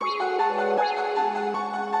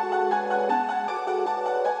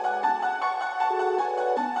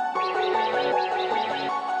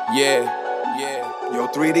Yeah. Yo,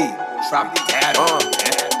 3D, drop that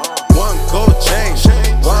One gold chain,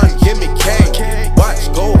 one give me cane.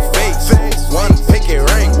 Watch gold face, one pinky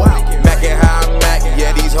ring. Mack it how I Mack,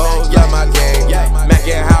 yeah, these hoes love my game. Mack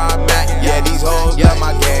it how I Mack, yeah, these hoes love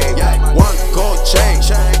my game. One gold chain,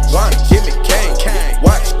 one give me cane.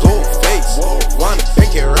 Watch gold face, one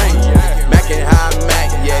pinky ring. Mack it how I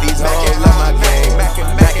Mack, yeah, these hoes love my game.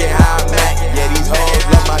 Mack it how I Mack, yeah, these hoes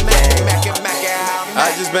love my game.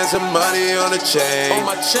 I just spent some money on a chain.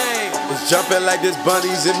 It's jumping like there's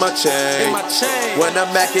bunnies in my chain. When I'm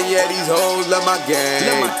macking, yeah, these hoes love my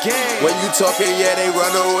game. When you talking, yeah, they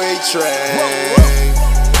run away train.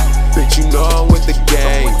 Bitch, you know I'm with the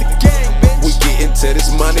gang. We get into this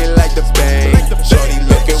money like the bank. Shorty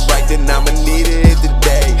looking right, then I'ma need it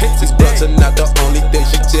today. These blunts are not the only thing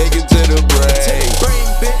she taking to the brain.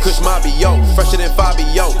 Kush Mafio, fresher than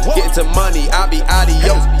Fabio. Getting to money, I be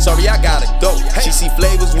adios. Sorry, I gotta go. She see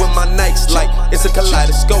flavors with my Nikes like it's a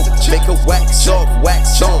kaleidoscope. Make her wax off,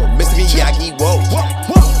 wax on. Mr. Miyagi, whoa.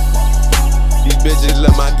 These bitches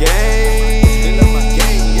love my game. They love my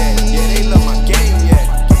game, yeah. Yeah, they love my game, yeah.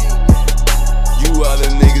 You other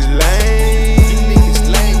niggas lame. You niggas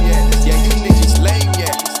lame, yeah. Yeah, you niggas lame,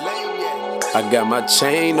 yeah. I got my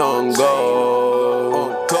chain on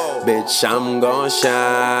gold. Bitch, I'm gon'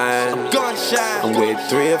 shine. I'm with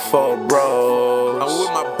 3 or 4 bros. I'm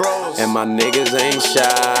with my bros. And my niggas ain't shy.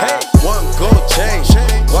 Hey. One gold chain,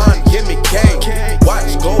 one give me cane.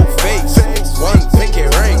 Watch gold face, one pinky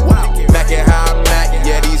ring. Mack it how I Mack,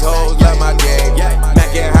 yeah, these hoes love my game.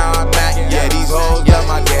 Mack it how I Mack, yeah, these hoes love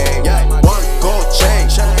my game. One gold chain,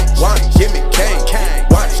 one give me cane.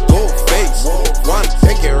 Watch gold face, one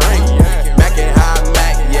pinky ring. Mack it how I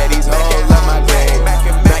Mack, yeah, these hoes love my game.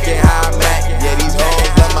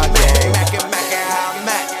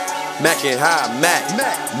 Mackin' how I Mack,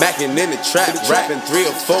 Mackin' in the trap, rapping 3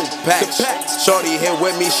 or 4 packs. Shorty here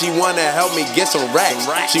with me, she wanna help me get some racks.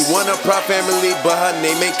 She wanna proud family, but her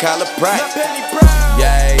name ain't Kyla Pratt.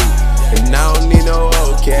 Yay, and I don't need no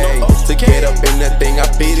okay to get up in that thing. I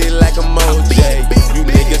beat it like a Moj. You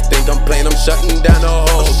niggas think I'm playing, I'm shutting down the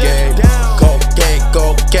whole game.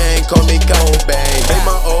 Cocaine, call me Cobain. Make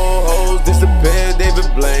my old hoes disappear, David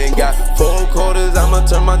Blaine. Got 4 quarters, I'ma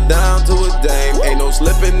turn my dime to a dame. Ain't no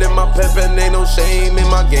slipping in my pimpin', ain't no shame in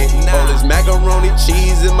my game. All this macaroni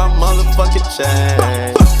cheese in my motherfucking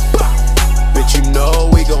chain. Bitch, you know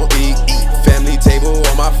we gon' eat. Family table,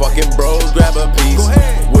 all my fucking bros grab a piece.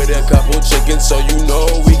 With a couple chickens, so you know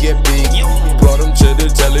we get beat. Brought them to the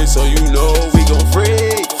telly, so you know we gon'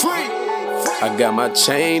 freak. I got my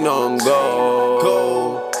chain on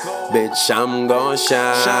gold. Bitch, I'm gon'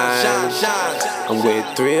 shine. I'm with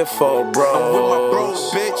 3 or 4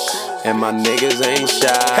 bros. And my niggas ain't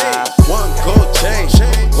shy. One gold chain,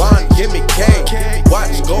 one give me cane.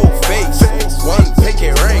 Watch gold face, one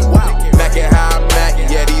pinky ring. Mack it how I Mack,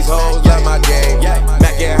 yeah, these hoes love my game.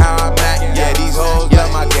 Mack it how I Mack, yeah, these hoes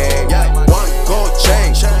love my game. One gold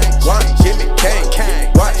chain, one give me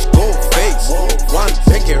cane. Watch gold face, one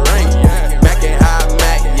pinky ring. Mack it how I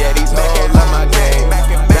Mack, yeah, these hoes love my game.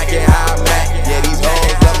 Mack it how I Mack, yeah, these hoes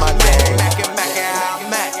love my game.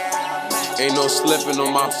 Ain't no slipping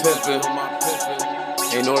on my pimpin'.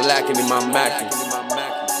 Ain't no lacking in my mackin'.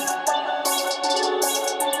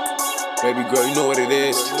 Baby girl, you know what it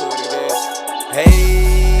is. Hey.